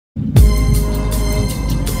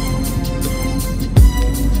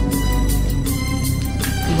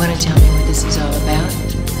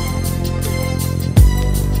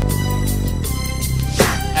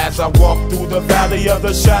As I walk through the valley of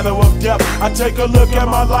the shadow of death, I take a look at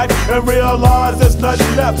my life and realize there's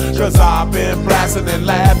nothing left. Cause I've been blasting and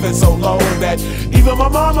laughing so long that even my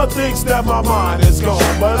mama thinks that my mind is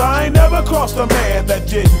gone. But I ain't never crossed a man that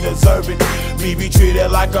didn't deserve it. Me be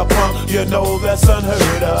treated like a punk, you know that's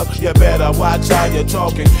unheard of. You better watch how you're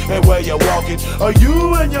talking and where you're walking, or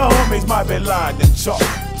you and your homies might be lined in chalk.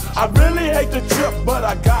 I really hate the trip, but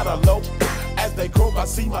I gotta low. As they croak, I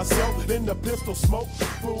see myself in the pistol smoke.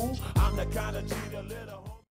 Fool, I'm the kind of cheater little